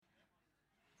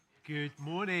Good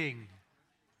morning.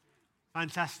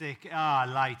 Fantastic.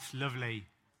 Lights, lovely.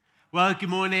 Well, good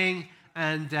morning,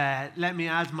 and let me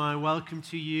add my welcome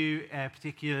to you,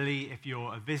 particularly if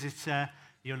you're a visitor,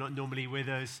 you're not normally with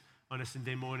us on a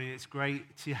Sunday morning. It's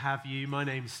great to have you. My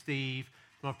name's Steve.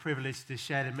 It's my privilege to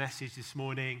share the message this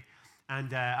morning,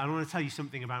 and I want to tell you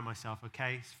something about myself,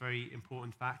 okay? It's a very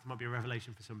important fact. It might be a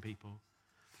revelation for some people.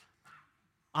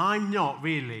 I'm not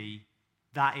really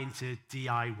that into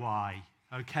DIY.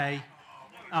 Okay,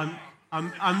 I'm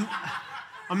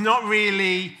not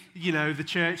really, the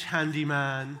church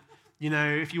handyman.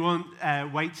 If you want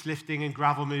weights lifting and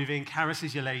gravel moving, Karis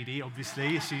is your lady,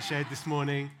 obviously, as she shared this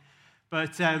morning.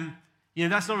 But,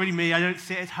 that's not really me. I don't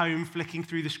sit at home flicking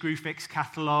through the Screwfix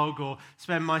catalogue or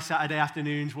spend my Saturday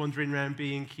afternoons wandering around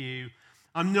B&Q.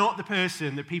 I'm not the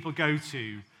person that people go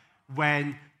to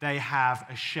when they have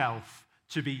a shelf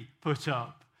to be put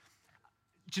up.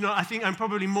 I think I'm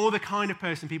probably more the kind of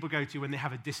person people go to when they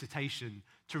have a dissertation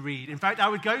to read. In fact, I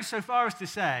would go so far as to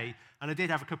say, and I did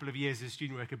have a couple of years as a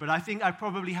student worker, but I think I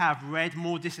probably have read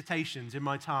more dissertations in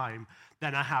my time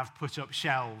than I have put up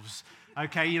shelves.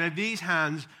 Okay, these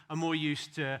hands are more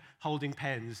used to holding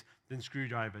pens than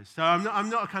screwdrivers. So I'm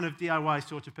not a kind of DIY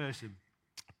sort of person.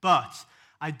 But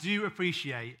I do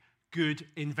appreciate good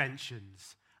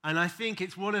inventions. And I think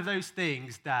it's one of those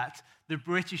things that the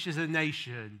British as a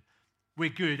nation, we're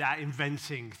good at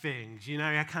inventing things.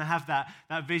 I kind of have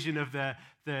that vision of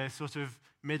the sort of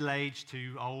middle-aged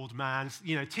to old man,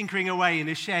 tinkering away in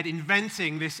his shed,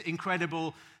 inventing this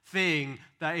incredible thing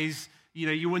that is,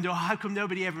 you wonder, how come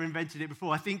nobody ever invented it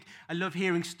before? I love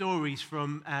hearing stories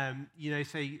from,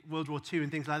 say, World War II and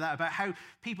things like that, about how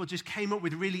people just came up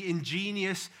with really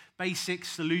ingenious, basic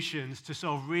solutions to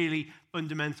solve really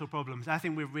fundamental problems. I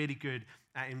think we're really good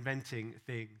at inventing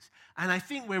things. And I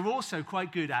think we're also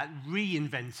quite good at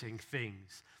reinventing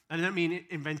things. And I don't mean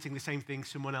inventing the same thing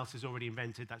someone else has already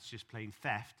invented, that's just plain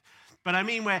theft. But I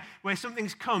mean where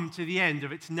something's come to the end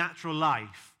of its natural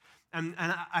life. And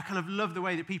I kind of love the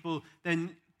way that people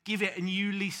then give it a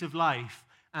new lease of life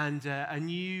and a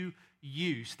new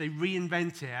use. They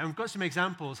reinvent it. And we've got some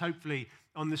examples, hopefully,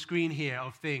 on the screen here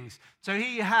of things. So here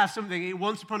you have something.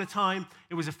 Once upon a time,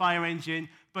 it was a fire engine,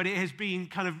 but it has been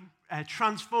kind of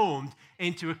transformed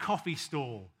into a coffee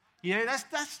stall.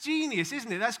 That's genius,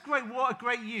 isn't it? That's great. What a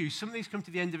great use. Something's come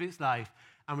to the end of its life,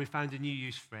 and we found a new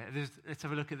use for it. Let's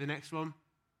have a look at the next one.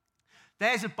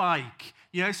 There's a bike.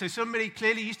 So somebody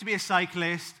clearly used to be a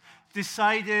cyclist,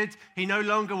 decided he no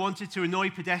longer wanted to annoy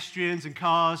pedestrians and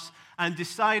cars, and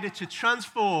decided to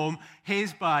transform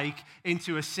his bike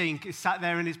into a sink. It sat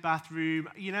there in his bathroom.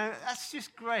 That's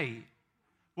just great.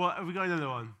 What, have we got another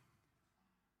one?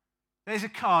 There's a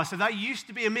car. So that used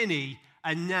to be a Mini,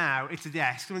 and now it's a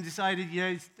desk. Someone decided,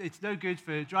 it's no good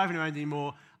for driving around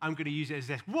anymore. I'm going to use it as a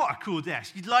desk. What a cool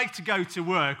desk. You'd like to go to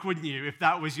work, wouldn't you, if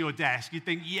that was your desk? You'd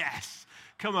think, yes,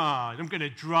 come on, I'm going to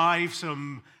drive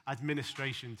some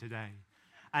administration today.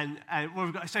 And what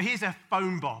we've got, so here's a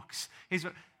phone box.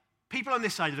 People on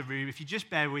this side of the room, if you just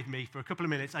bear with me for a couple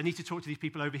of minutes, I need to talk to these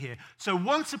people over here. So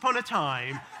once upon a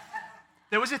time,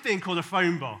 there was a thing called a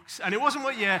phone box, and it wasn't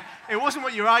what your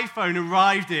iPhone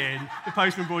arrived in, the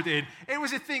postman brought it in. It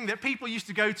was a thing that people used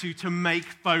to go to make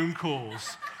phone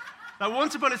calls. Like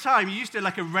once upon a time, you used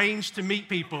to arrange to meet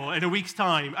people in a week's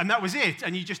time, and that was it,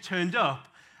 and you just turned up.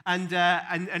 And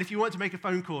if you wanted to make a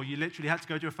phone call, you literally had to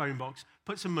go to a phone box,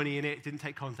 put some money in it, it didn't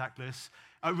take contactless.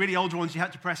 Really old ones, you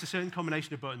had to press a certain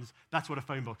combination of buttons. That's what a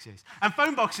phone box is. And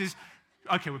phone boxes,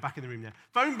 okay, we're back in the room now.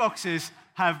 Phone boxes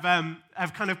have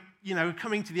kind of,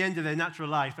 coming to the end of their natural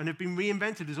life and have been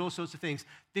reinvented as all sorts of things.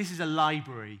 This is a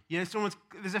library. There's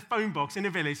a phone box in a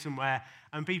village somewhere,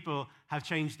 and people have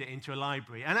changed it into a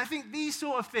library. And I think these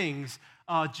sort of things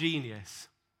are genius.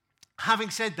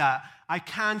 Having said that, I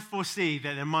can foresee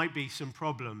that there might be some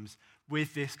problems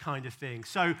with this kind of thing.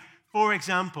 So, for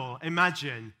example,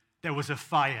 imagine there was a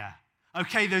fire.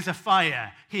 Okay, there's a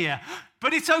fire here.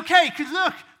 But it's okay, because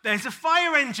look, there's a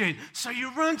fire engine. So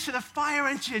you run to the fire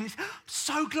engine. I'm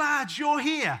so glad you're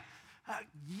here.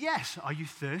 Yes, are you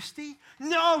thirsty?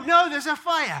 No, there's a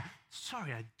fire.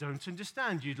 Sorry, I don't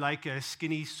understand. You'd like a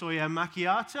skinny soya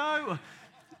macchiato?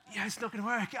 Yeah, it's not going to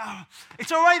work. Oh,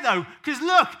 it's all right, though, because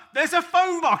look, there's a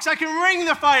phone box. I can ring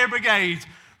the fire brigade.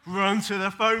 Run to the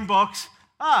phone box.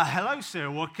 Hello, sir.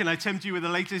 What can I tempt you with the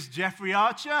latest Jeffrey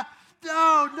Archer?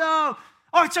 No.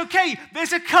 Oh, it's okay.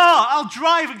 There's a car. I'll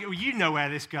drive. You know where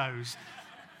this goes.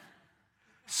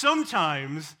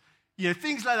 Sometimes,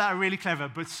 things like that are really clever,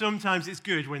 but sometimes it's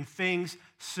good when things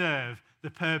serve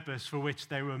the purpose for which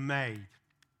they were made.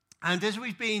 And as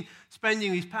we've been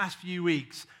spending these past few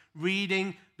weeks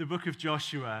reading the book of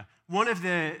Joshua, one of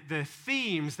the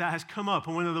themes that has come up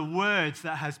and one of the words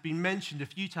that has been mentioned a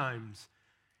few times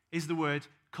is the word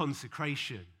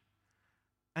consecration.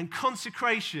 And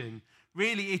consecration,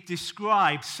 really, it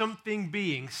describes something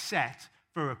being set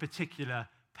for a particular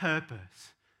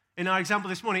purpose. In our example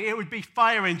this morning, it would be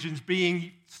fire engines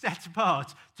being set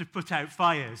apart to put out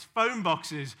fires, phone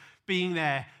boxes being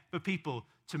there for people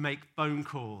to make phone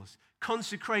calls.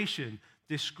 Consecration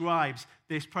describes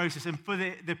this process. And for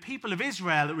the people of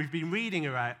Israel that we've been reading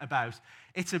about,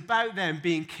 it's about them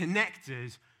being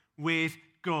connected with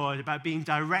God, about being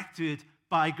directed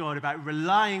by God, about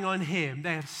relying on Him.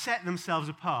 They have set themselves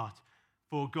apart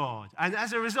for God. And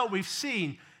as a result, we've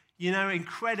seen,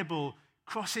 incredible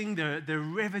crossing the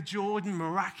River Jordan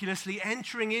miraculously,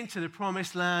 entering into the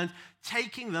promised land,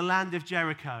 taking the land of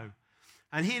Jericho.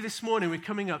 And here this morning, we're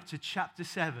coming up to chapter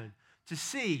 7 to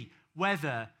see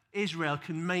whether Israel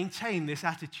can maintain this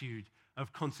attitude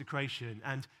of consecration.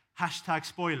 And hashtag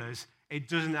spoilers, it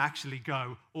doesn't actually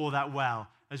go all that well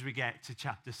as we get to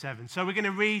chapter 7. So we're going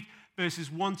to read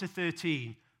verses 1 to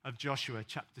 13 of Joshua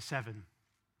chapter 7.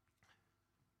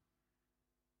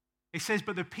 It says,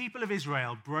 "But the people of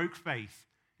Israel broke faith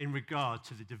in regard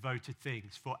to the devoted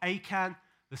things. For Achan,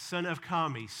 the son of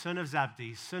Carmi, son of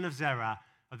Zabdi, son of Zerah,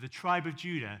 of the tribe of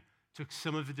Judah, took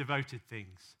some of the devoted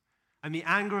things. And the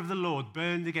anger of the Lord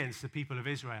burned against the people of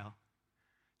Israel.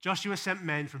 Joshua sent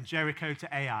men from Jericho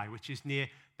to Ai, which is near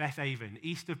Beth-aven,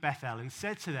 east of Bethel, and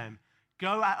said to them,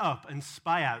 'Go up and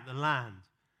spy out the land.'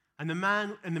 And the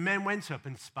men went up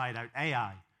and spied out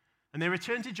Ai. And they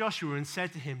returned to Joshua and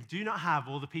said to him, 'Do not have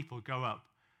all the people go up,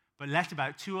 but let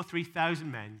about 2,000 or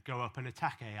 3,000 men go up and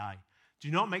attack Ai. Do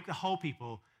not make the whole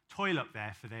people toil up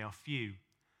there, for they are few.'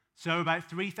 So about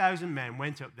 3,000 men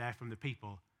went up there from the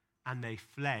people, and they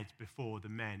fled before the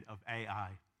men of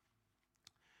Ai.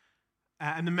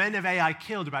 And the men of Ai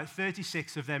killed about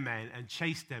 36 of their men and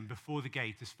chased them before the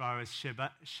gate as far as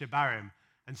Shebarim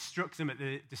and struck them at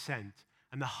the descent.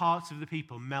 And the hearts of the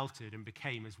people melted and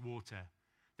became as water.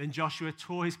 Then Joshua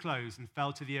tore his clothes and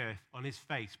fell to the earth on his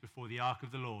face before the ark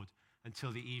of the Lord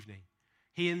until the evening,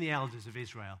 he and the elders of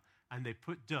Israel, and they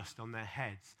put dust on their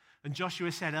heads. And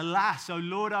Joshua said, 'Alas, O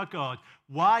Lord our God,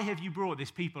 why have you brought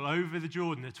this people over the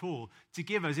Jordan at all to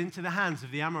give us into the hands of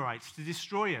the Amorites to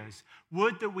destroy us?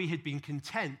 Would that we had been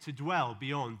content to dwell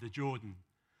beyond the Jordan.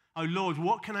 O Lord,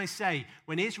 what can I say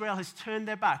when Israel has turned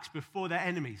their backs before their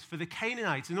enemies? For the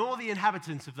Canaanites and all the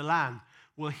inhabitants of the land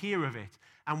will hear of it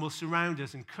and will surround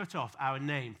us and cut off our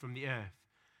name from the earth.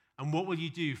 And what will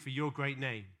you do for your great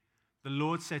name?' The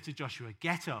Lord said to Joshua,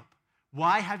 'Get up.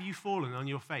 Why have you fallen on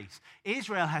your face?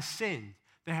 Israel has sinned.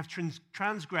 They have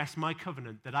transgressed my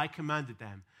covenant that I commanded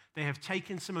them. They have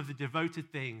taken some of the devoted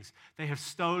things. They have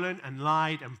stolen and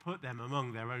lied and put them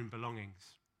among their own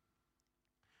belongings.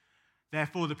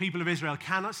 Therefore, the people of Israel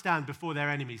cannot stand before their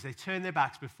enemies. They turn their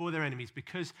backs before their enemies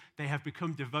because they have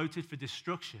become devoted for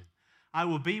destruction. I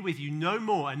will be with you no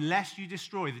more unless you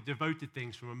destroy the devoted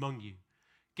things from among you.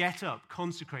 Get up,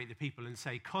 consecrate the people, and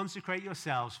say, consecrate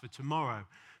yourselves for tomorrow.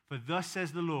 For thus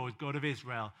says the Lord, God of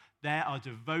Israel, there are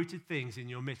devoted things in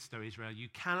your midst, O Israel. You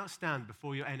cannot stand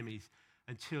before your enemies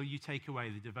until you take away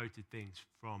the devoted things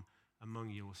from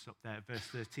among you.'" We'll stop there at verse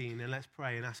 13, and let's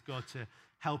pray and ask God to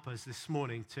help us this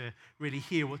morning to really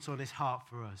hear what's on his heart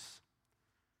for us.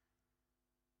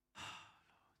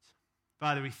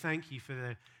 Father, we thank you for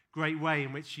the great way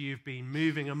in which you've been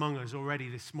moving among us already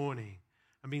this morning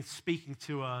and been speaking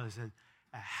to us and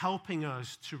helping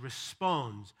us to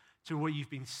respond to what you've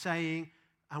been saying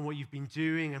and what you've been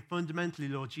doing, and fundamentally,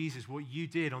 Lord Jesus, what you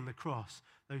did on the cross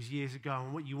those years ago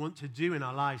and what you want to do in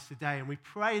our lives today. And we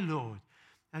pray, Lord,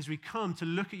 as we come to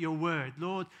look at your word,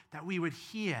 Lord, that we would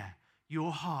hear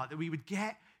your heart, that we would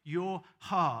get your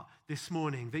heart this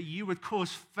morning, that you would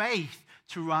cause faith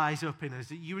to rise up in us,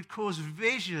 that you would cause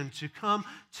vision to come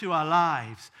to our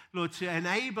lives, Lord, to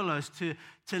enable us to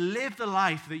live the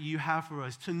life that you have for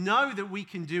us, to know that we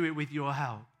can do it with your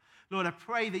help. Lord, I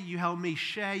pray that you help me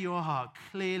share your heart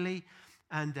clearly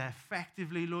and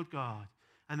effectively, Lord God,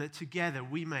 and that together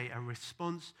we make a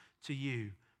response to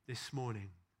you this morning.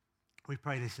 We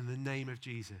pray this in the name of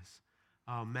Jesus.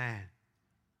 Amen.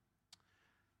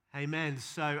 Amen.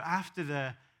 So after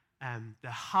the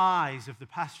highs of the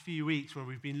past few weeks where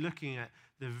we've been looking at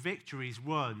the victories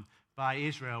won by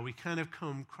Israel, we kind of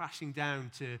come crashing down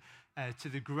to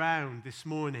the ground this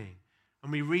morning.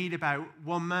 And we read about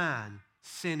one man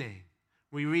sinning.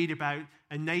 We read about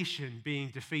a nation being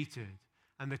defeated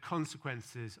and the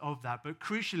consequences of that. But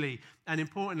crucially and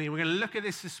importantly, we're going to look at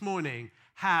this morning,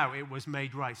 how it was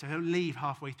made right. So don't leave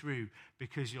halfway through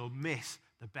because you'll miss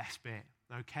the best bit,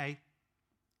 okay?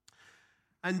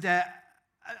 And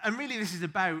really this is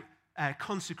about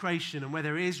consecration and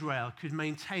whether Israel could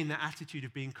maintain that attitude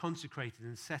of being consecrated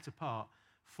and set apart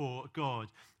for God.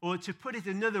 Or to put it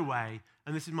another way,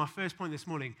 and this is my first point this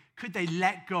morning, could they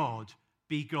let God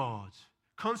be God?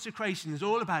 Consecration is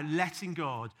all about letting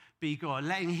God be God,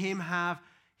 letting him have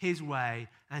his way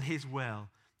and his will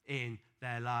in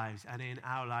their lives and in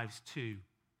our lives too.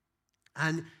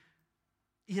 And,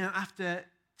 after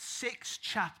 6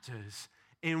 chapters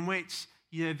in which,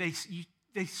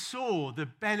 they saw the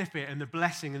benefit and the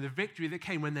blessing and the victory that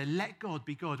came when they let God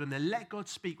be God, when they let God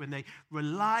speak, when they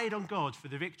relied on God for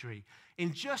the victory.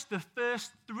 In just the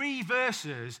first 3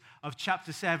 verses of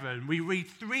chapter 7, we read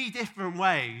 3 different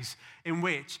ways in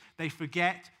which they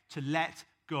forget to let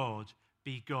God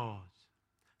be God.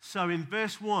 So in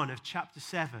verse 1 of chapter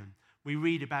 7, we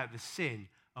read about the sin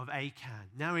of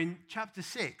Achan. Now in chapter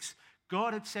 6,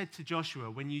 God had said to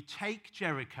Joshua, when you take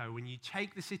Jericho, when you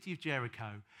take the city of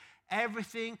Jericho,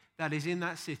 everything that is in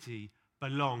that city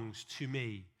belongs to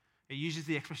me. It uses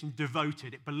the expression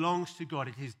devoted. It belongs to God.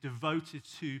 It is devoted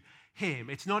to him.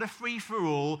 It's not a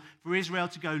free-for-all for Israel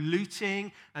to go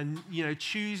looting and,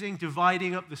 choosing,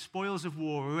 dividing up the spoils of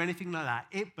war or anything like that.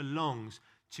 It belongs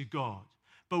to God.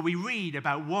 But we read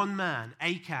about one man,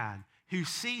 Achan, who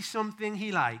sees something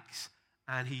he likes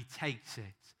and he takes it.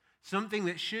 Something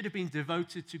that should have been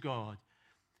devoted to God.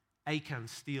 Achan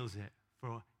steals it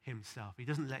for himself. He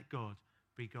doesn't let God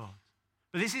be God.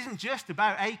 But this isn't just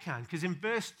about Achan, because in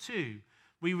verse 2,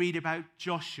 we read about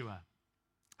Joshua.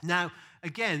 Now,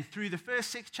 again, through the first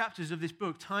 6 chapters of this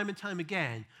book, time and time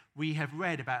again, we have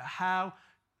read about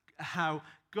how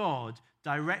God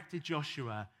directed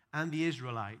Joshua and the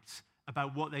Israelites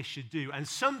about what they should do. And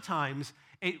sometimes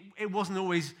it wasn't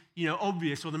always,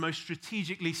 obvious or the most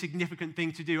strategically significant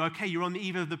thing to do. Okay, you're on the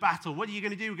eve of the battle. What are you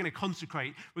going to do? We're going to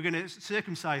consecrate. We're going to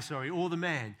circumcise, all the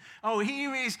men. Oh,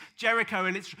 here is Jericho,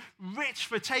 and it's rich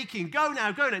for taking. Go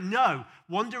now, go now. No,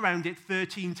 wander around it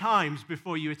 13 times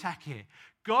before you attack it.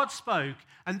 God spoke,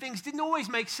 and things didn't always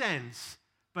make sense,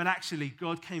 but actually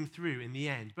God came through in the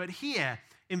end. But here,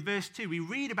 in verse 2, we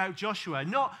read about Joshua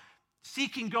not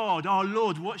seeking God, our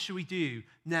Lord, what should we do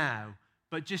now?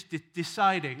 But just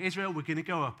deciding, Israel, we're going to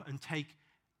go up and take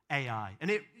Ai.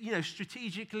 And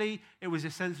strategically, it was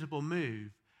a sensible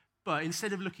move. But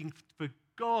instead of looking for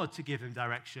God to give him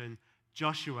direction,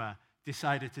 Joshua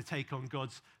decided to take on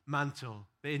God's mantle.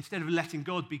 But instead of letting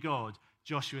God be God,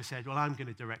 Joshua said, well, I'm going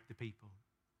to direct the people.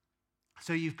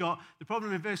 So you've got the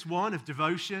problem in verse 1 of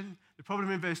devotion, the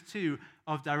problem in verse 2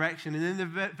 of direction, and then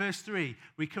in verse 3,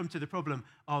 we come to the problem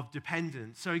of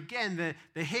dependence. So again,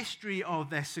 the history of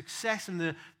their success and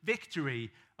the victory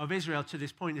of Israel to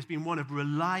this point has been one of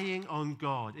relying on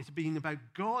God. It's been about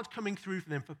God coming through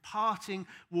for them, for parting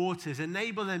waters,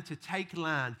 enable them to take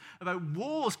land, about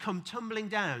walls come tumbling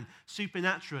down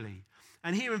supernaturally.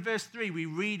 And here in verse 3, we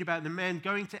read about the men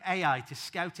going to Ai to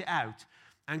scout it out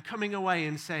and coming away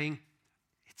and saying,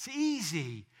 it's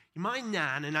easy. My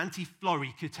nan and Auntie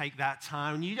Florrie could take that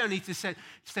town. You don't need to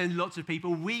send lots of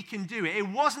people. We can do it. It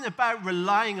wasn't about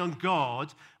relying on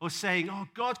God or saying, oh,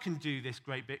 God can do this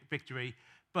great victory,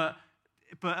 but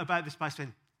about this by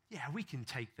saying, yeah, we can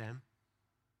take them.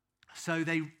 So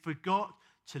they forgot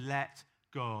to let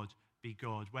God be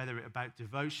God, whether it's about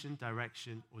devotion,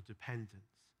 direction, or dependence.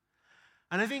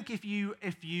 And I think if you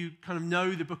kind of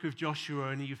know the book of Joshua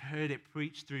and you've heard it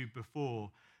preached through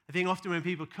before, I think often when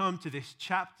people come to this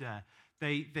chapter,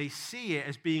 they see it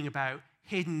as being about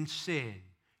hidden sin.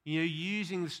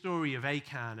 Using the story of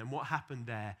Achan and what happened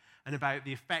there and about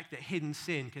the effect that hidden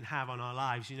sin can have on our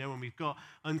lives. When we've got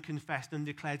unconfessed,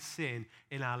 undeclared sin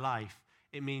in our life,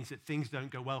 it means that things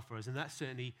don't go well for us. And that's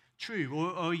certainly true.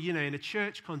 Or in a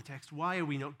church context, why are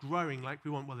we not growing like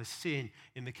we want? Well, there's sin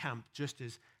in the camp, just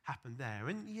as happened there.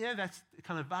 And, that's a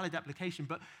kind of valid application.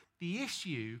 But the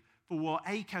issue for what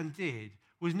Achan did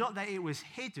was not that it was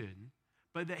hidden,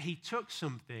 but that he took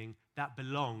something that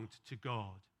belonged to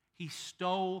God. He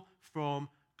stole from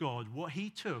God. What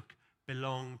he took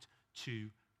belonged to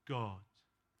God.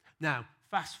 Now,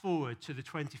 fast forward to the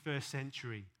 21st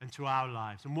century and to our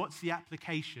lives. And what's the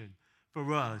application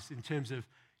for us in terms of,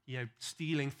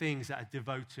 stealing things that are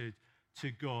devoted to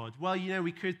God? Well,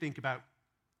 we could think about,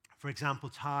 for example,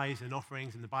 tithes and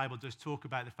offerings, and the Bible does talk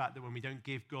about the fact that when we don't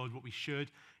give God what we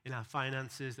should in our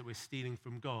finances, that we're stealing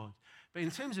from God. But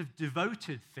in terms of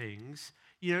devoted things,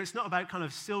 it's not about kind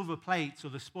of silver plates or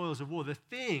the spoils of war. The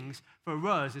things for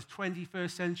us as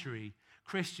 21st century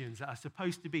Christians that are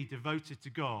supposed to be devoted to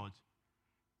God,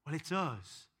 well, it's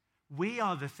us. We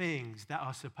are the things that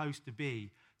are supposed to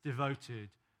be devoted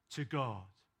to God.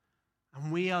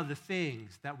 And we are the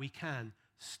things that we can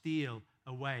steal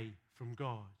away from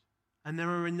God. And there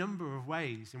are a number of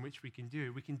ways in which we can do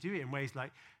it. We can do it in ways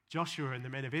like Joshua and the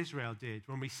men of Israel did,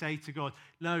 when we say to God,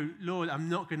 no, Lord, I'm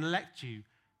not going to let you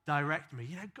direct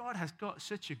me. God has got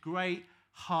such a great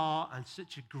heart and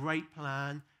such a great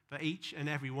plan for each and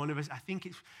every one of us. I think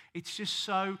it's just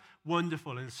so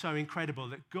wonderful and so incredible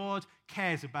that God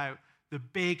cares about the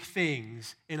big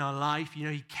things in our life.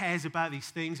 He cares about these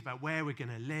things, about where we're going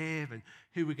to live and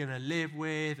who we're going to live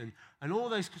with and all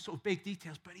those sort of big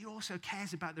details. But he also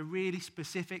cares about the really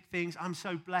specific things. I'm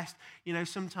so blessed.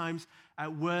 Sometimes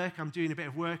at work, I'm doing a bit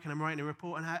of work and I'm writing a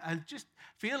report and I just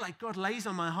feel like God lays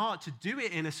on my heart to do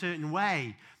it in a certain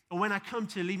way. Or when I come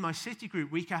to lead my city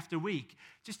group week after week,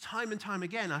 just time and time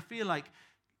again, I feel like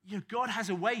God has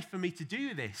a way for me to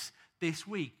do this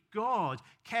week. God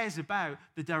cares about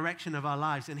the direction of our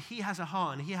lives, and he has a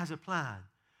heart and he has a plan.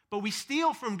 But we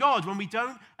steal from God when we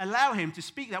don't allow him to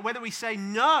speak that. Whether we say,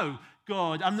 no,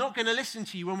 God, I'm not going to listen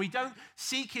to you. When we don't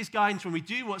seek his guidance, when we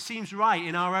do what seems right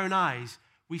in our own eyes,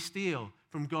 we steal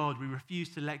from God. We refuse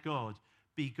to let God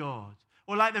be God.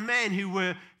 Or like the men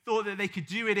who thought that they could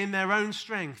do it in their own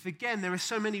strength. Again, there are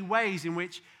so many ways in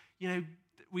which,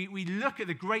 we look at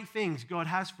the great things God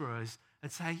has for us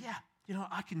and say, yeah,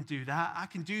 I can do that. I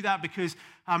can do that because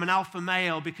I'm an alpha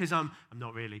male, because I'm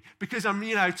not really, because I'm,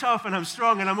 tough and I'm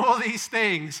strong and I'm all these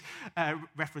things.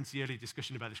 Reference the earlier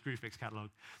discussion about the Screwfix catalog.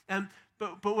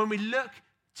 But when we look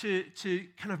to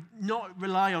kind of not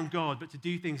rely on God, but to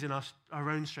do things in our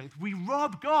own strength, we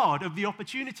rob God of the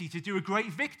opportunity to do a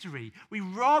great victory. We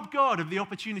rob God of the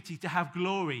opportunity to have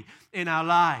glory in our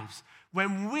lives.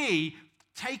 When we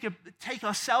take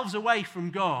ourselves away from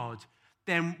God,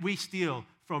 then we steal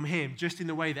from him, just in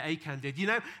the way that Achan did.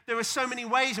 There are so many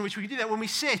ways in which we can do that. When we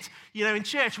sit, in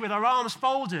church with our arms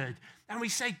folded, and we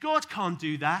say, God can't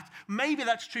do that. Maybe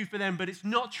that's true for them, but it's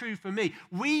not true for me.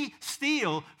 We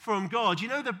steal from God.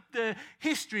 The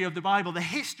history of the Bible, the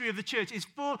history of the church is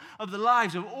full of the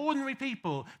lives of ordinary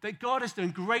people that God has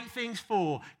done great things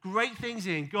for, great things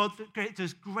in. God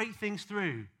does great things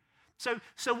through.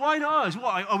 So why not us?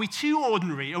 What, are we too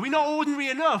ordinary? Are we not ordinary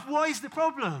enough? What is the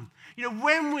problem?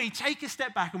 When we take a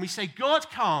step back and we say, God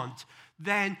can't,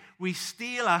 then we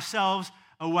steal ourselves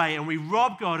away and we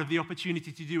rob God of the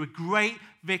opportunity to do a great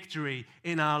victory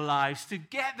in our lives, to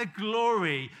get the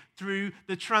glory through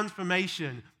the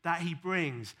transformation that he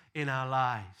brings in our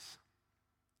lives.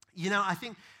 I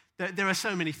think that there are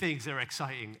so many things that are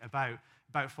exciting about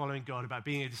following God, about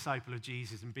being a disciple of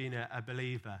Jesus and being a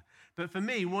believer. But for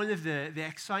me, one of the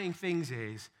exciting things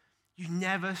is you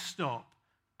never stop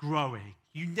growing.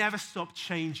 You never stop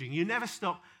changing. You never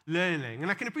stop learning.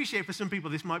 And I can appreciate for some people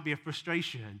this might be a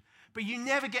frustration, but you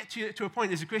never get to a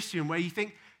point as a Christian where you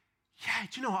think, yeah,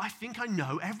 do you know what? I think I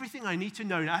know everything I need to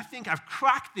know now. I think I've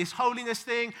cracked this holiness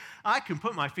thing. I can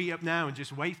put my feet up now and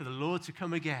just wait for the Lord to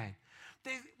come again.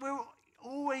 We're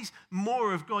always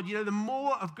more of God. The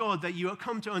more of God that you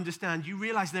come to understand, you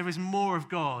realize there is more of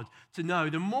God to know.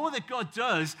 The more that God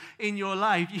does in your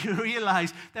life, you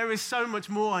realize there is so much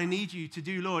more I need you to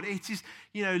do, Lord. It is,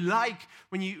 like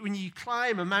when you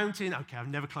climb a mountain. Okay, I've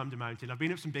never climbed a mountain. I've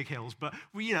been up some big hills, but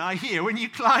I hear when you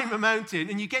climb a mountain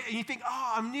and you think,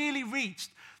 oh, I've nearly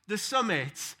reached the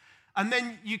summit. And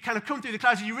then you kind of come through the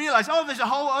clouds and you realize, oh, there's a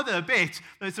whole other bit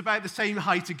that's about the same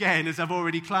height again as I've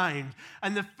already climbed.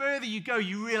 And the further you go,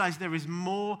 you realize there is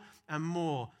more and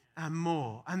more and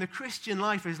more. And the Christian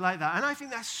life is like that. And I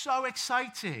think that's so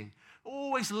exciting.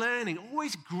 Always learning,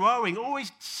 always growing,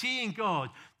 always seeing God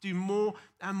do more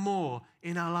and more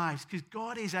in our lives. Because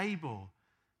God is able.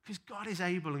 Because God is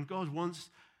able and God wants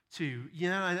to.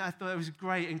 And I thought it was a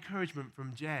great encouragement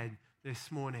from Jen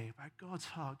this morning about God's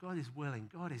heart. God is willing.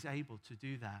 God is able to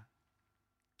do that.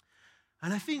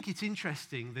 And I think it's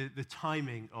interesting, the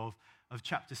timing of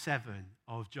chapter 7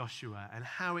 of Joshua and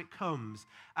how it comes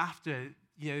after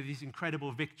these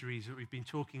incredible victories that we've been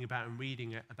talking about and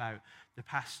reading about the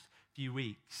past few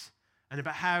weeks, and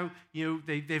about how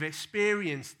they've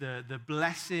experienced the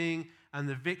blessing and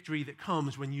the victory that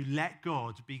comes when you let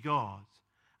God be God.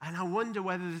 And I wonder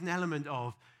whether there's an element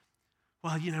of,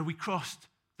 we crossed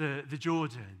the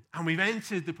Jordan, and we've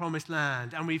entered the promised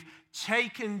land, and we've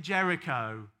taken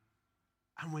Jericho,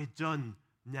 and we're done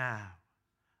now.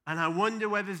 And I wonder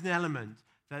whether there's an element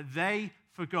that they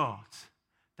forgot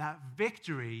that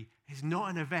victory is not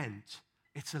an event,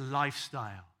 it's a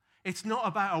lifestyle. It's not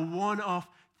about a one-off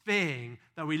thing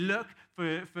that we look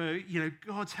for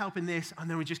God's help in this, and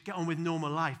then we just get on with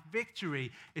normal life.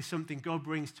 Victory is something God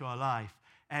brings to our life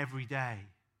every day.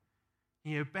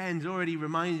 Ben's already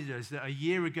reminded us that a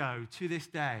year ago to this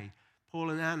day, Paul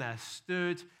and Anna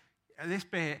stood at this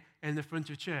bit in the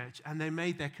front of church and they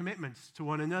made their commitments to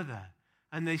one another.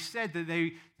 And they said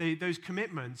that those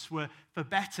commitments were for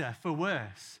better, for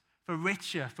worse, for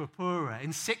richer, for poorer,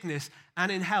 in sickness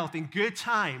and in health, in good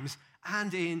times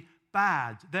and in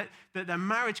bad. That their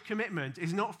marriage commitment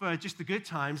is not for just the good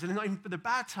times and not even for the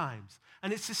bad times.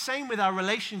 And it's the same with our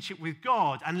relationship with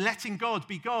God and letting God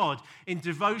be God in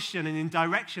devotion and in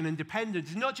direction and dependence.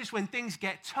 It's not just when things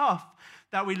get tough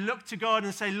that we look to God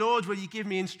and say, Lord, will you give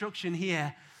me instruction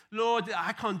here? Lord,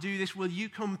 I can't do this. Will you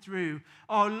come through?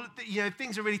 Oh,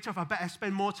 things are really tough. I better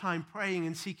spend more time praying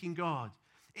and seeking God.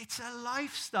 It's a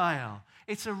lifestyle.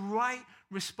 It's a right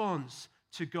response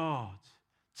to God,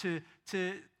 to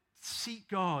seek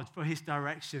God for his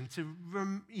direction, to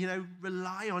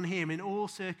rely on him in all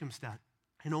circumstances.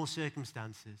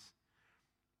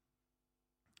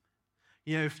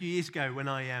 A few years ago when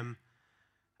I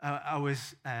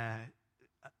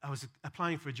was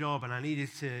applying for a job and I needed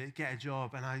to get a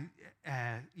job, and I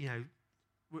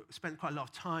spent quite a lot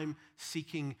of time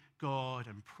seeking God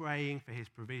and praying for his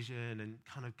provision and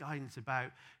kind of guidance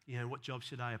about, what job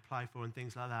should I apply for and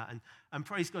things like that. And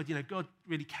praise God, God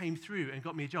really came through and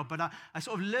got me a job. But I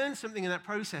sort of learned something in that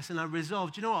process, and I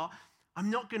resolved, I'm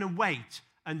not going to wait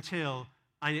until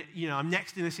I'm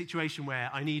next in a situation where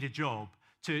I need a job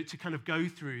to kind of go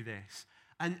through this.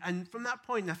 And from that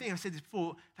point, and I think I said this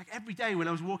before, like every day when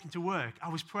I was walking to work, I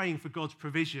was praying for God's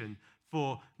provision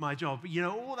for my job. But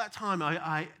all that time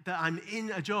that I'm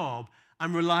in a job,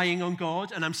 I'm relying on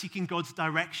God and I'm seeking God's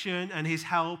direction and his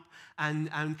help and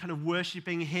kind of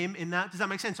worshiping him in that. Does that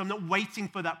make sense? So I'm not waiting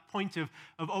for that point of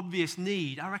obvious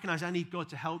need. I recognize I need God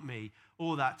to help me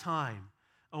all that time.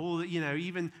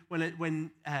 Even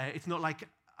when it's not like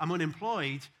I'm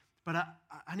unemployed, but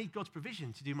I need God's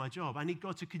provision to do my job. I need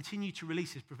God to continue to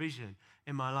release his provision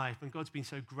in my life. And God's been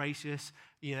so gracious,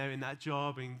 in that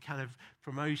job and kind of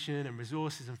promotion and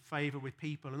resources and favor with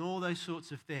people and all those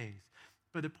sorts of things.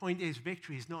 But the point is,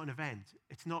 victory is not an event.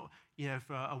 It's not,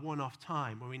 for a one-off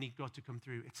time where we need God to come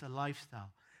through. It's a lifestyle.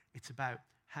 It's about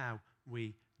how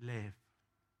we live.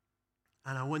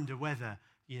 And I wonder whether,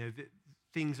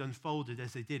 things unfolded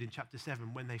as they did in chapter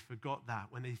 7 when they forgot that,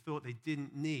 when they thought they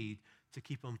didn't need to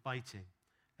keep on fighting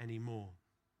anymore.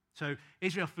 So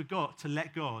Israel forgot to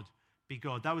let God be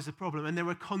God. That was the problem. And there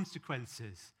were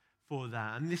consequences for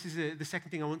that. And this is the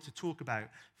second thing I want to talk about.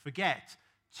 Forget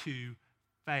to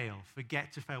fail.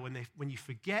 Forget to fail. When you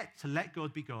forget to let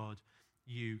God be God,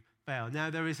 you fail. Now,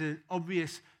 there is an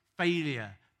obvious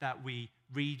failure that we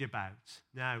read about.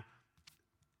 Now,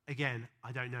 again,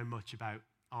 I don't know much about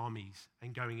armies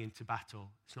and going into battle.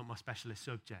 It's not my specialist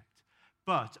subject.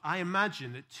 But I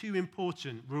imagine that two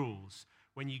important rules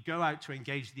when you go out to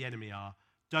engage the enemy are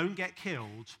don't get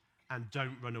killed and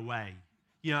don't run away.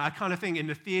 I kind of think in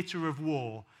the theater of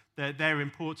war that they're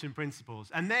important principles.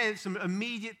 And there's some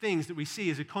immediate things that we see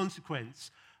as a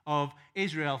consequence of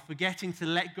Israel forgetting to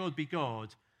let God be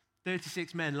God.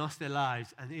 36 men lost their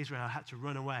lives and Israel had to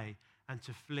run away and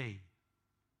to flee.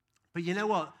 But you know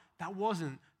what? That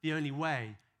wasn't the only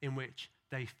way in which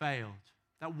they failed.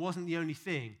 That wasn't the only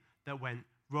thing that went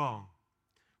wrong.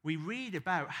 We read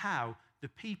about how the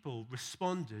people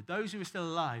responded. Those who were still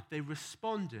alive, they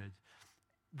responded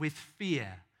with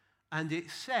fear. And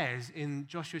it says in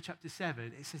Joshua chapter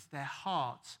 7, it says their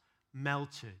hearts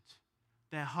melted.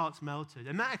 Their hearts melted.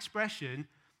 And that expression,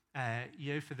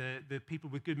 for the people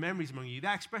with good memories among you,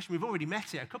 that expression, we've already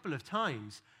met it a couple of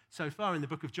times so far in the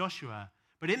book of Joshua.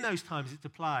 But in those times, it's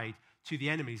applied to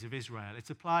the enemies of Israel. It's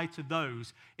applied to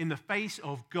those in the face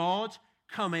of God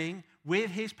coming with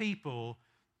his people,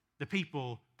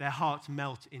 their hearts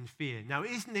melt in fear. Now,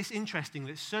 isn't this interesting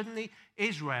that suddenly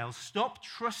Israel stopped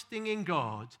trusting in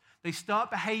God, they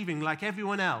start behaving like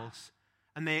everyone else,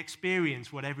 and they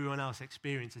experience what everyone else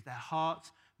experiences. Their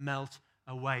hearts melt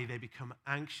away. They become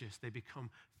anxious. They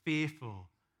become fearful.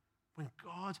 When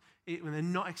they're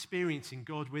not experiencing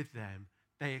God with them,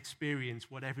 they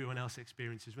experience what everyone else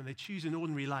experiences. When they choose an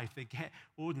ordinary life, they get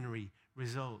ordinary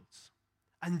results.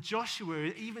 And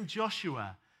even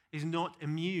Joshua, is not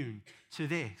immune to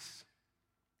this.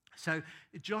 So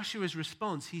Joshua's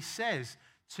response, he says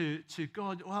to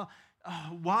God,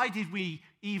 why did we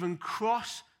even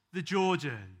cross the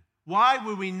Jordan? Why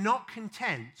were we not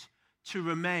content to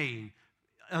remain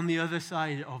on the other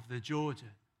side of the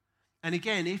Jordan? And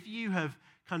again, if you have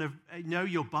kind of know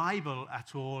your Bible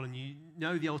at all and you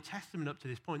know the Old Testament up to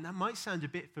this point, that might sound a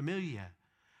bit familiar.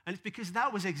 And it's because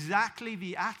that was exactly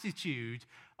the attitude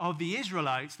of the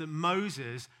Israelites that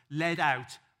Moses led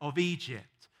out of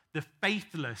Egypt, the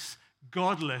faithless,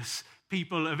 godless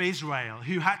people of Israel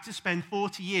who had to spend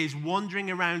 40 years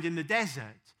wandering around in the desert.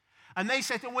 And they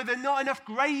said, were there not enough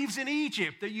graves in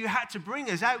Egypt that you had to bring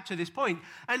us out to this point?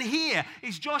 And here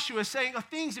is Joshua saying, oh,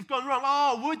 things have gone wrong.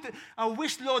 Oh, I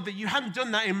wish, Lord, that you hadn't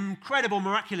done that incredible,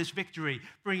 miraculous victory,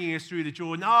 bringing us through the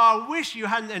Jordan. Oh, I wish you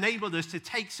hadn't enabled us to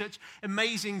take such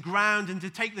amazing ground and to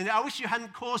take I wish you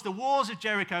hadn't caused the walls of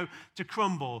Jericho to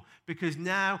crumble, because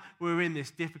now we're in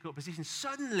this difficult position.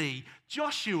 Suddenly,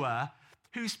 Joshua,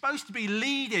 who's supposed to be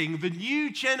leading the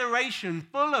new generation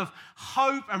full of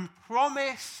hope and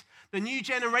promise, the new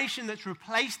generation that's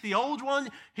replaced the old one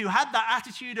who had that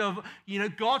attitude of,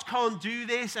 God can't do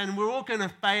this and we're all going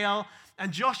to fail.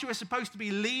 And Joshua is supposed to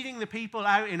be leading the people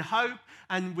out in hope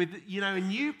and with, a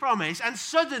new promise. And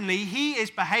suddenly he is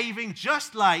behaving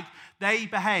just like they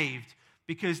behaved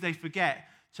because they forget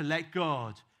to let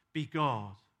God be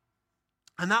God.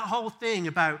 And that whole thing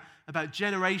about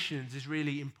generations is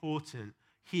really important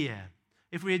here.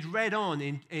 If we had read on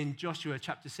in Joshua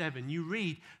chapter 7, you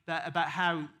read that about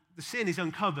how the sin is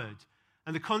uncovered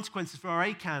and the consequences for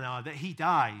Achan are that he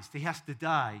dies. He has to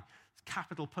die. It's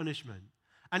capital punishment.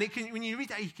 And when you read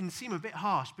that, it can seem a bit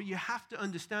harsh, but you have to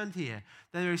understand here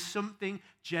that there is something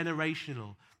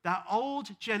generational. That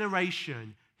old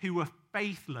generation who were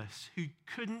faithless, who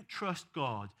couldn't trust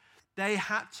God,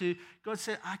 God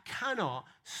said, I cannot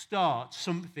start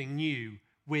something new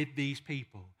with these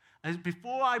people. As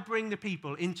before I bring the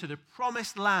people into the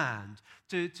promised land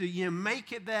to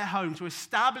make it their home, to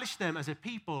establish them as a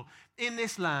people in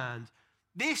this land,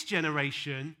 this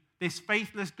generation, this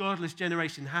faithless, godless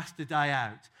generation has to die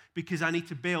out because I need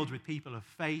to build with people of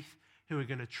faith who are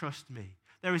going to trust me.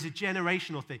 There is a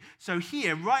generational thing. So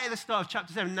here, right at the start of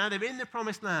chapter 7, now they're in the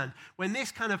promised land, when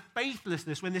this kind of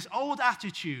faithlessness, when this old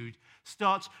attitude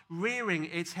starts rearing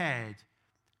its head,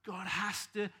 God has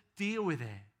to deal with it.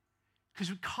 Because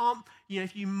we can't,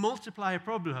 if you multiply a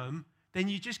problem, then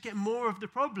you just get more of the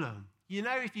problem.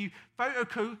 If you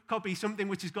photocopy something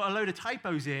which has got a load of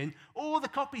typos in, all the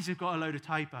copies have got a load of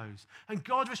typos. And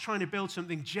God was trying to build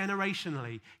something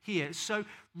generationally here. So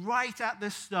right at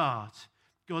the start,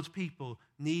 God's people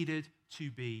needed to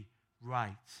be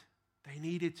right. They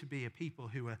needed to be a people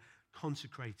who were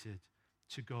consecrated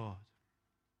to God.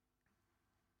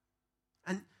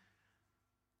 And,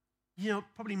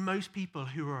 probably most people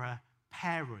who are a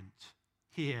parent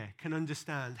here can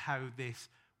understand how this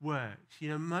works.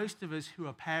 Most of us who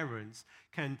are parents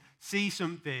can see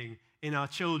something in our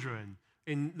children,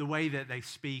 in the way that they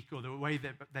speak or the way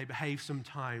that they behave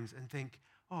sometimes, and think,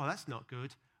 oh, that's not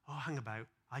good. Oh, hang about.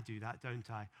 I do that, don't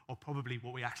I? Or probably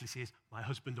what we actually see is my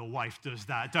husband or wife does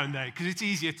that, don't they? Because it's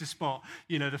easier to spot,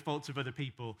 the faults of other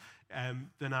people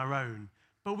than our own.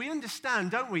 But we understand,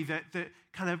 don't we, that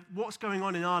kind of what's going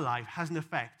on in our life has an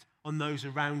effect on those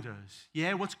around us.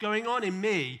 Yeah, what's going on in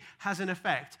me has an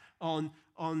effect on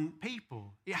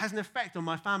people. It has an effect on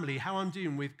my family, how I'm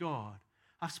doing with God.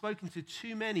 I've spoken to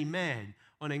too many men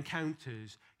on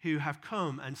encounters who have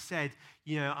come and said,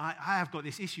 I have got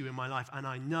this issue in my life and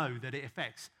I know that it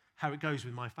affects how it goes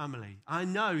with my family. I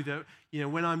know that,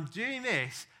 when I'm doing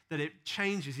this, that it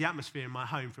changes the atmosphere in my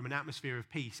home from an atmosphere of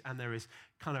peace, and there is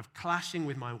kind of clashing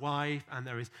with my wife, and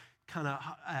there is kind of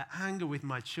anger with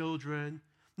my children.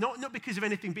 Not because of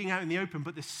anything being out in the open,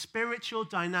 but the spiritual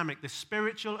dynamic, the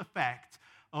spiritual effect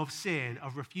of sin,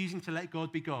 of refusing to let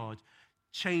God be God,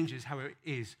 changes how it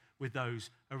is with those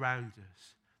around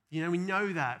us. We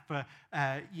know that, but,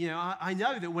 I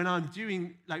know that when I'm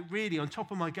doing, really on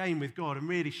top of my game with God and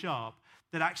really sharp,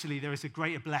 that actually there is a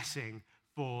greater blessing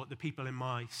for the people in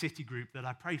my city group, that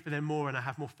I pray for them more and I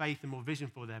have more faith and more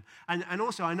vision for them. And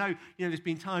also I know, there's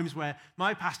been times where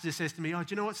my pastor says to me, oh, do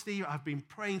you know what, Steve? I've been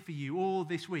praying for you all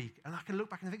this week. And I can look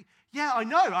back and think, yeah, I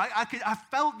know. I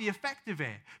felt the effect of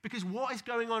it, because what is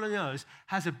going on in us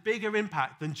has a bigger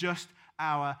impact than just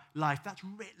our life. That's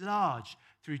writ large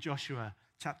through Joshua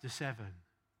chapter 7.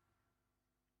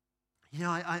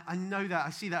 I know that. I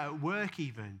see that at work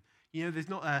even. There's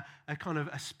not a kind of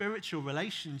a spiritual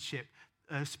relationship,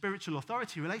 a spiritual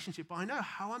authority relationship, but I know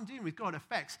how I'm doing with God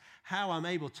affects how I'm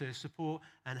able to support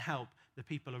and help the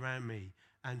people around me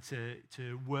and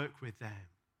to work with them.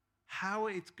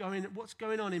 What's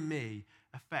going on in me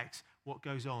affects what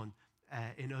goes on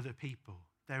in other people.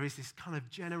 There is this kind of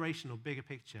generational bigger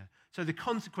picture. So the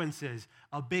consequences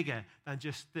are bigger than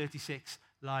just 36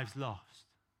 lives lost.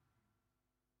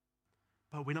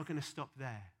 But we're not going to stop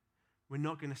there. We're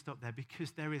not going to stop there,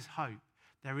 because there is hope.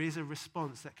 There is a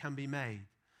response that can be made.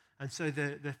 And so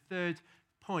the third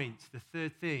point, the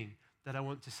third thing that I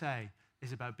want to say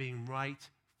is about being right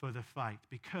for the fight,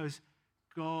 because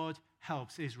God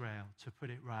helps Israel to put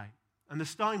it right. And the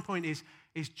starting point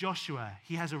is Joshua.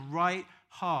 He has a right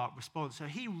heart response. So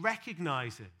he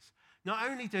recognizes Not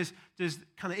only does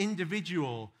kind of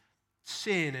individual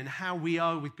sin and how we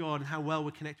are with God and how well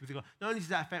we're connected with God, not only does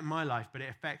that affect my life, but it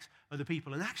affects other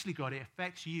people. And actually, God, it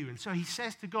affects you. And so he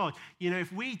says to God,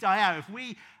 if we die out, if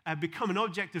we become an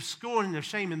object of scorn and of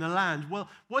shame in the land, well,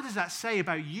 what does that say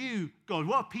about you, God?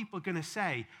 What are people going to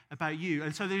say about you?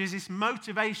 And so there is this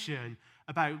motivation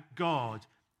about God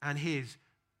and his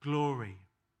glory.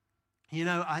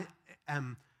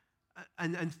 And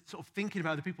sort of thinking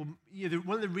about the people,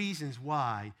 one of the reasons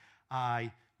why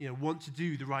I want to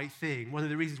do the right thing, one of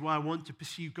the reasons why I want to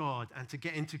pursue God and to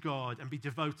get into God and be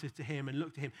devoted to him and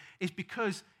look to him is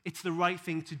because it's the right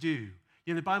thing to do.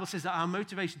 The Bible says that our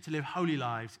motivation to live holy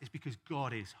lives is because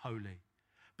God is holy.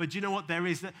 But do you know what? There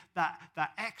is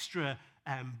that extra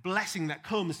blessing that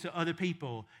comes to other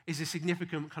people is a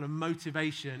significant kind of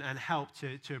motivation and help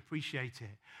to appreciate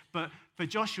it. But for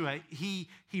Joshua, he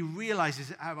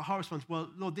realizes out of a heart response, well,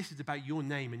 Lord, this is about your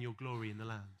name and your glory in the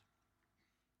land.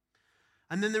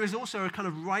 And then there is also a kind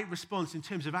of right response in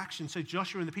terms of action. So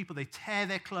Joshua and the people, they tear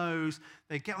their clothes,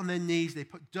 they get on their knees, they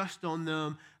put dust on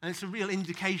them, and it's a real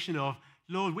indication of,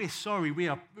 Lord, we're sorry, we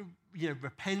are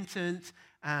repentant,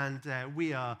 and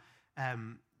we are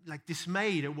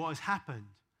dismayed at what has happened.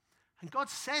 And God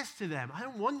says to them, I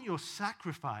don't want your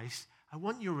sacrifice, I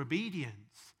want your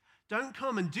obedience. Don't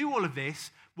come and do all of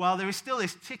this while there is still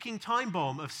this ticking time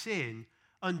bomb of sin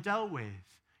undealt with.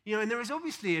 And there is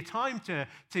obviously a time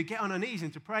to get on our knees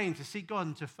and to pray and to seek God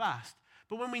and to fast.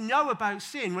 But when we know about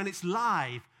sin, when it's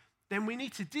live, then we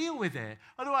need to deal with it.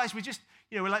 Otherwise, we're just,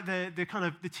 we're like the kind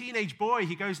of the teenage boy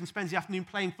who goes and spends the afternoon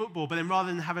playing football, but then rather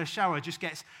than having a shower, just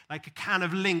gets like a can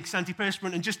of Lynx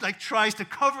antiperspirant and just tries to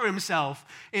cover himself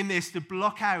in this to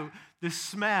block out the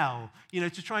smell, to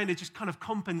try and just kind of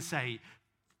compensate.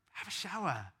 Have a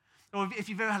shower. Or if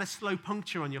you've ever had a slow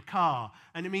puncture on your car,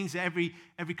 and it means that every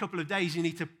couple of days you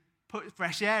need to put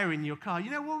fresh air in your car,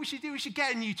 what we should do? We should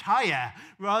get a new tire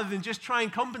rather than just try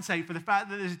and compensate for the fact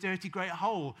that there's a dirty, great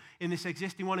hole in this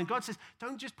existing one. And God says,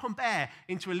 don't just pump air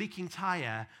into a leaking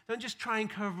tire. Don't just try and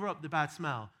cover up the bad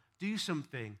smell. Do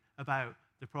something about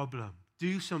the problem.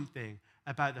 Do something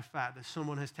about the fact that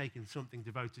someone has taken something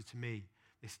devoted to me,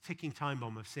 this ticking time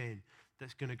bomb of sin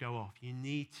that's going to go off. You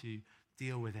need to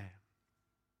deal with it.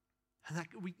 And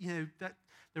that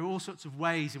there are all sorts of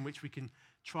ways in which we can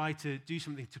try to do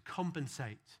something to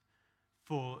compensate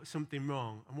for something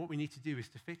wrong. And what we need to do is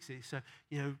to fix it. So,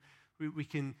 we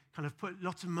can kind of put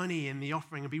lots of money in the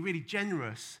offering and be really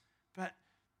generous, but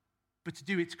to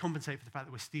do it to compensate for the fact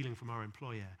that we're stealing from our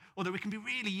employer. Or that we can be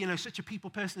really, such a people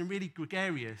person and really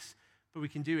gregarious, but we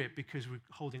can do it because we're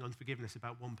holding unforgiveness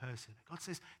about one person. God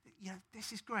says,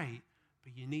 this is great,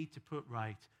 but you need to put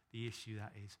right the issue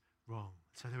that is wrong.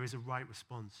 So there is a right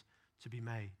response to be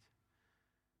made.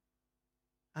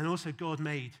 And also God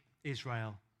made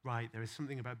Israel right. There is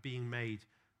something about being made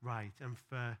right. And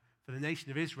for the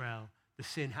nation of Israel, the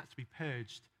sin had to be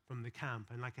purged from the camp.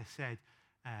 And like I said,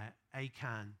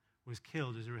 Achan was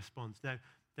killed as a response. Now,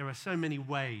 there are so many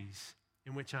ways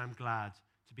in which I'm glad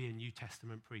to be a New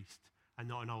Testament priest and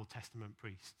not an Old Testament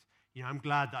priest. I'm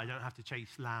glad that I don't have to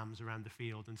chase lambs around the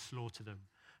field and slaughter them.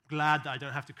 Glad that I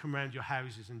don't have to come around your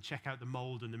houses and check out the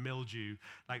mold and the mildew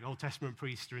like Old Testament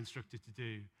priests are instructed to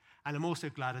do. And I'm also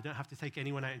glad I don't have to take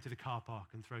anyone out into the car park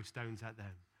and throw stones at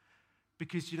them.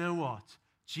 Because you know what?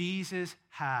 Jesus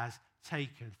has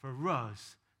taken, for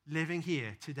us living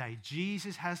here today,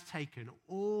 Jesus has taken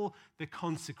all the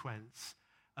consequence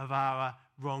of our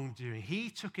wrongdoing. He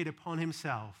took it upon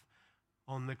himself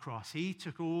on the cross. He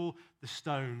took all the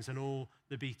stones and all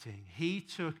the beating. He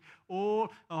took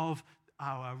all of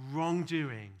our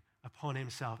wrongdoing upon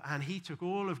himself. And he took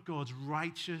all of God's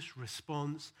righteous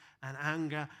response and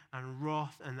anger and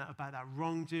wrath and about that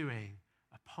wrongdoing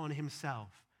upon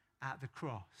himself at the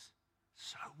cross.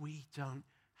 So we don't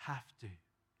have to.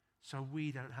 So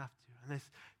we don't have to. And there's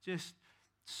just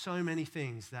so many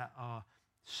things that are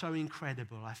so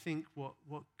incredible. I think what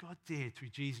God did through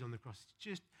Jesus on the cross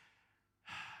is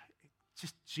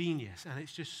just genius. And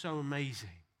it's just so amazing.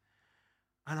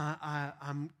 And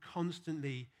I'm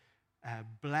constantly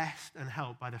blessed and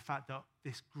helped by the fact that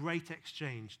this great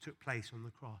exchange took place on the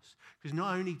cross. Because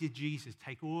not only did Jesus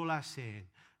take all our sin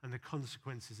and the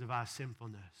consequences of our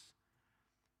sinfulness,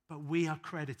 but we are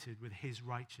credited with his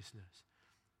righteousness.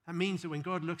 That means that when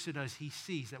God looks at us, he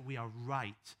sees that we are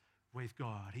right with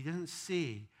God. He doesn't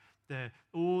see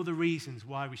all the reasons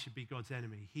why we should be God's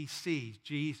enemy. He sees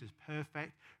Jesus'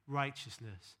 perfect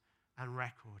righteousness and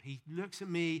record. He looks at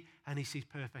me and he sees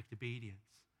perfect obedience.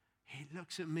 He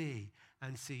looks at me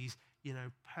and sees,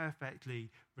 perfectly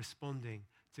responding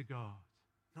to God.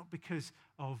 Not because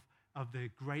of of the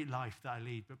great life that I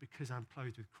lead, but because I'm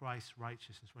clothed with Christ's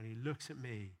righteousness. When he looks at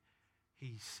me,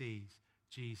 he sees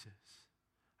Jesus.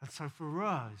 And so for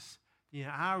us,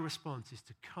 our response is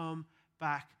to come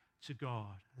back to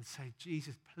God and say,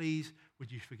 Jesus, please,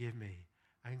 would you forgive me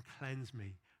and cleanse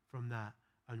me from that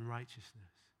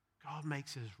unrighteousness? God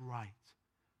makes us right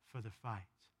for the fight.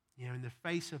 In the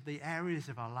face of the areas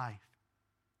of our life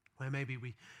where maybe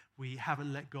we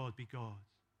haven't let God be God.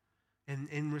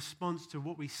 In response to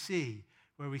what we see,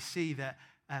 where we see that,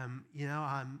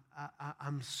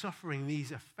 I'm suffering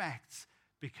these effects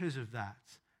because of that.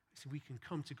 So we can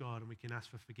come to God and we can ask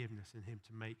for forgiveness in him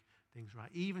to make things right.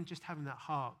 Even just having that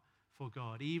heart for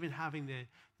God, even having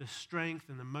the strength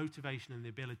and the motivation and the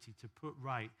ability to put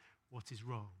right what is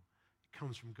wrong, it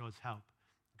comes from God's help,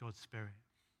 God's Spirit.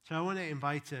 So I want to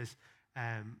invite us,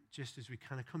 just as we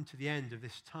kind of come to the end of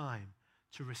this time,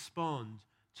 to respond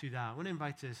to that. I want to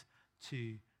invite us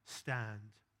to stand.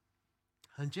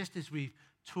 And just as we've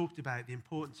talked about the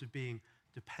importance of being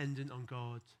dependent on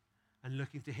God and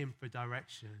looking to him for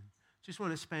direction, just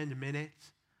want to spend a minute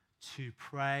to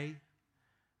pray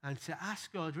and to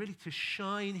ask God really to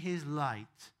shine his light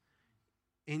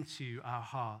into our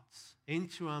hearts,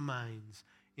 into our minds,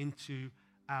 into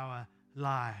our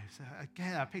lives.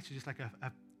 Again, I picture just like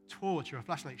a torch or a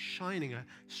flashlight shining a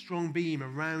strong beam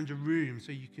around a room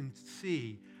so you can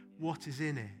see what is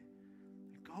in it.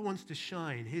 God wants to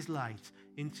shine his light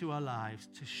into our lives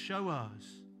to show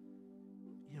us,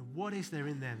 what is there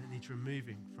in there that needs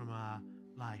removing from our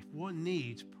life? What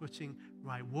needs putting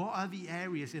right? What are the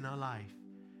areas in our life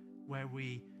where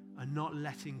we are not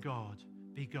letting God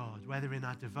be God, whether in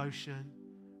our devotion,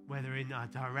 whether in our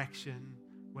direction,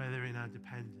 whether in our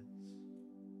dependence?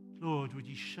 Lord, would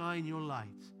you shine your light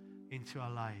into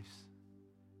our lives?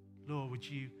 Lord, would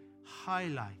you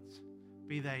highlight,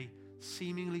 be they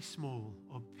seemingly small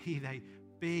or be they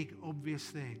big, obvious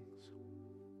things,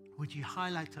 would you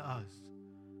highlight to us,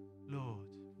 Lord,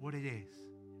 what it is?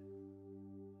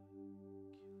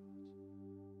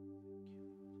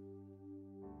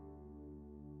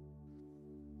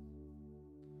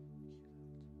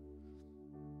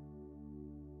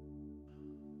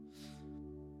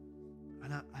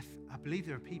 And I believe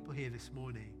there are people here this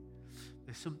morning,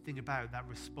 there's something about that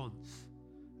response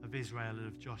of Israel and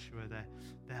of Joshua,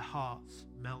 their hearts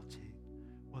melting,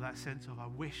 or that sense of, I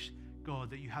wish, God,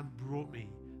 that you hadn't brought me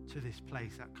to this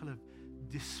place, that kind of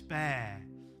despair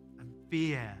and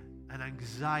fear and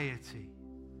anxiety.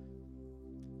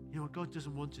 You know what? God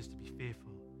doesn't want us to be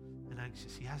fearful and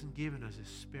anxious. He hasn't given us a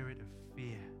spirit of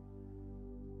fear.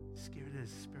 He's given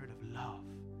us a spirit of love.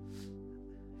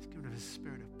 He's given us a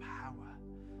spirit of power,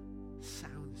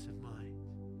 soundness of mind.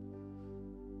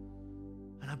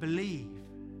 And I believe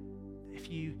that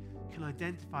if you can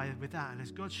identify with that, and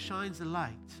as God shines the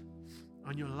light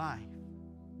on your life,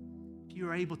 if you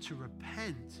are able to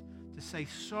repent, to say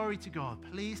sorry to God,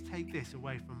 please take this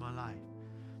away from my life,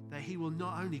 that he will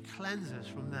not only cleanse us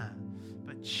from that,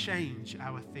 but change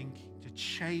our thinking, to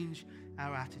change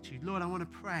our attitude. Lord, I want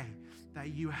to pray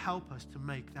that you help us to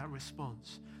make that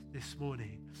response this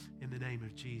morning in the name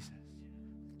of Jesus.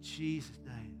 In Jesus'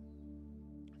 name.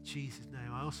 In Jesus'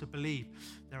 name. I also believe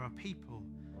there are people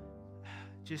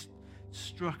just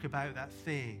struck about that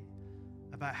thing,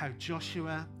 about how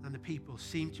Joshua and the people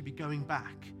seem to be going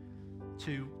back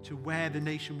to where the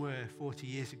nation were 40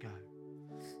 years ago.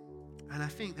 And I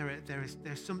think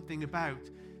there's something about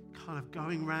kind of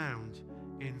going round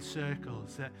in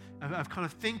circles, of kind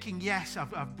of thinking, yes,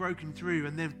 I've broken through,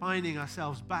 and then finding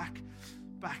ourselves back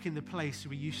in the place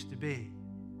we used to be.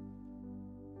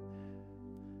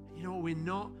 You know what? We're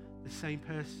not the same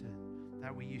person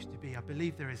that we used to be. I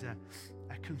believe there is a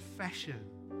confession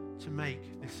to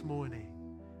make this morning.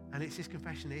 And it's this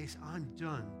confession, I'm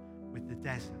done with the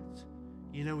desert.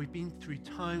 You know, we've been through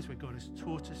times where God has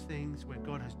taught us things, where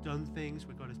God has done things,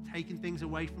 where God has taken things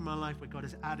away from our life, where God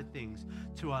has added things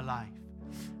to our life.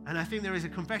 And I think there is a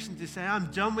confession to say, I'm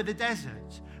done with the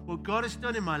desert. What God has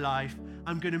done in my life,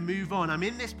 I'm going to move on. I'm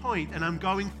in this point and I'm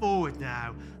going forward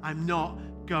now. I'm not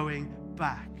going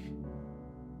back.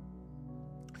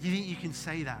 Do you think you can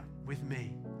say that with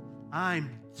me? I'm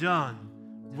done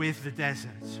with the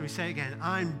desert. So we say it again,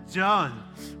 I'm done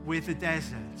with the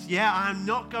desert. Yeah, I'm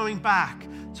not going back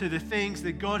to the things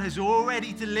that God has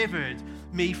already delivered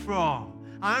me from.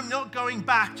 I'm not going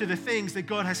back to the things that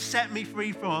God has set me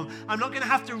free from. I'm not going to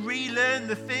have to relearn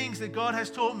the things that God has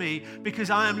taught me, because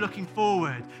I am looking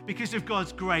forward, because of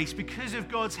God's grace, because of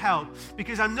God's help,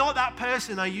 because I'm not that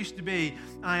person I used to be.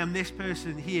 I am this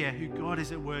person here who God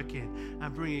is at work in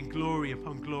and bringing glory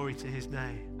upon glory to his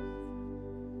name.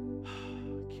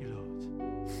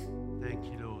 Thank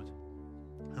you, Lord.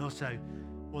 I also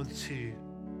want to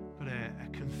put a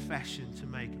confession to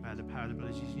make about the power of the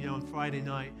blood of Jesus. You know, on Friday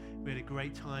night, we had a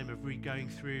great time of going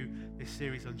through this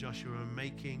series on Joshua and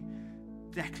making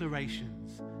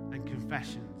declarations and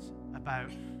confessions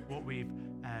about what we've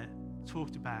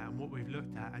talked about and what we've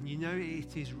looked at. And you know,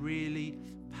 it is really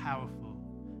powerful.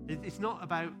 It's not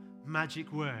about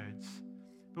magic words,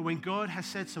 but when God has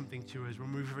said something to us,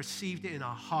 when we've received it in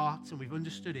our hearts and we've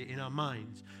understood it in our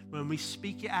minds, when we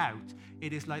speak it out,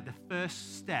 it is like the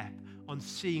first step on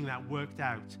seeing that worked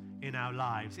out in our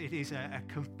lives. It is a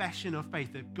confession of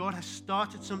faith that God has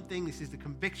started something. This is the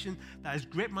conviction that has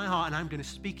gripped my heart, and I'm going to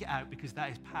speak it out because that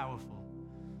is powerful.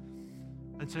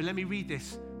 And so let me read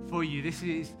this for you. This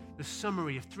is the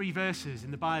summary of 3 verses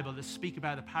in the Bible that speak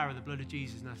about the power of the blood of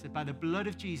Jesus. And I said, by the blood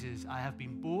of Jesus, I have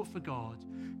been bought for God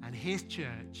and his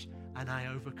church, and I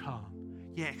overcome.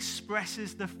 Yeah,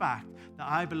 expresses the fact that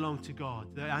I belong to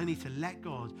God, that I need to let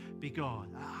God be God.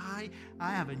 I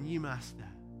have a new master.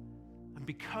 And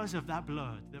because of that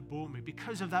blood that bought me,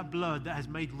 because of that blood that has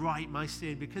made right my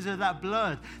sin, because of that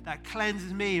blood that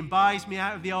cleanses me and buys me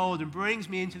out of the old and brings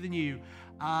me into the new,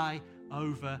 I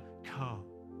overcome.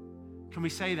 Can we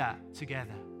say that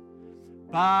together?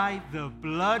 By the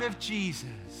blood of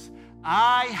Jesus,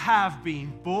 I have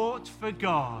been bought for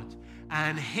God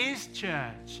and his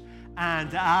church,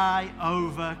 and I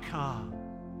overcome.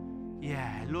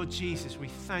 Yeah, Lord Jesus, we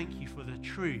thank you for the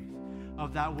truth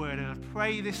of that word. And I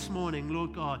pray this morning,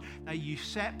 Lord God, that you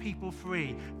set people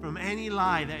free from any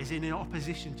lie that is in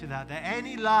opposition to that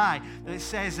any lie that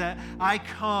says that I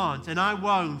can't and I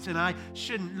won't and I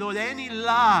shouldn't. Lord, any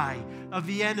lie of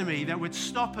the enemy that would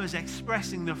stop us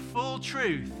expressing the full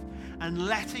truth and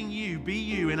letting you be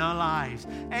you in our lives.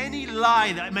 Any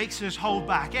lie that makes us hold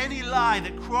back, any lie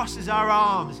that crosses our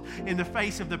arms in the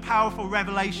face of the powerful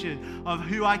revelation of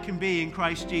who I can be in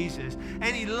Christ Jesus.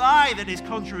 Any lie that is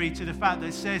contrary to the fact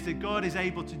that says that God is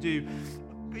able to do,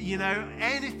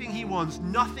 anything he wants.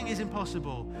 Nothing is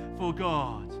impossible for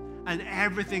God, and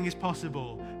everything is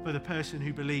possible for the person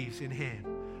who believes in him.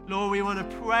 Lord, we want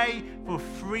to pray for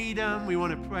freedom, we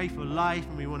want to pray for life,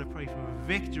 and we want to pray for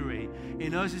victory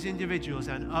in us as individuals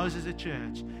and us as a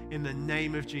church, in the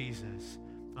name of Jesus.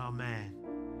 Amen.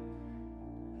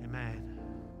 Amen.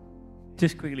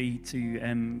 Just quickly to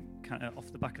kind of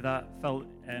off the back of that, felt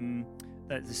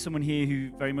that there's someone here who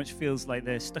very much feels like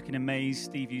they're stuck in a maze.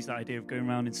 Steve used that idea of going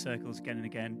around in circles again and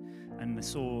again, and I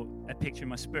saw a picture in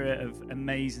my spirit of a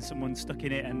maze and someone stuck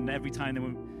in it, and every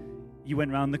time you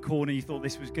went around the corner, you thought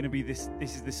this was going to be this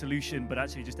is the solution, but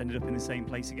actually just ended up in the same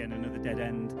place again, another dead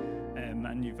end,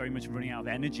 and you're very much running out of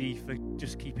energy for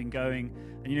just keeping going.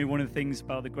 And one of the things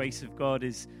about the grace of God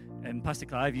is, Pastor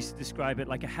Clive used to describe it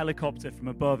like a helicopter from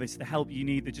above. It's the help you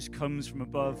need that just comes from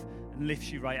above and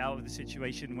lifts you right out of the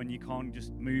situation when you can't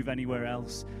just move anywhere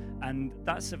else. And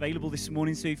that's available this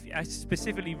morning. So if I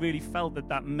specifically really felt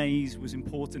that maze was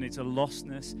important, it's a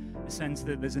lostness, a sense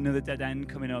that there's another dead end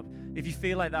coming up. If you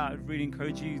feel like that, I'd really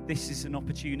encourage you, this is an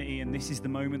opportunity and this is the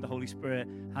moment the Holy Spirit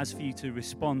has for you to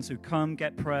respond. So come,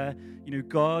 get prayer.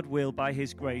 God will, by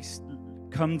his grace,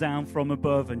 come down from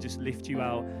above and just lift you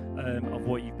out of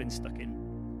what you've been stuck in.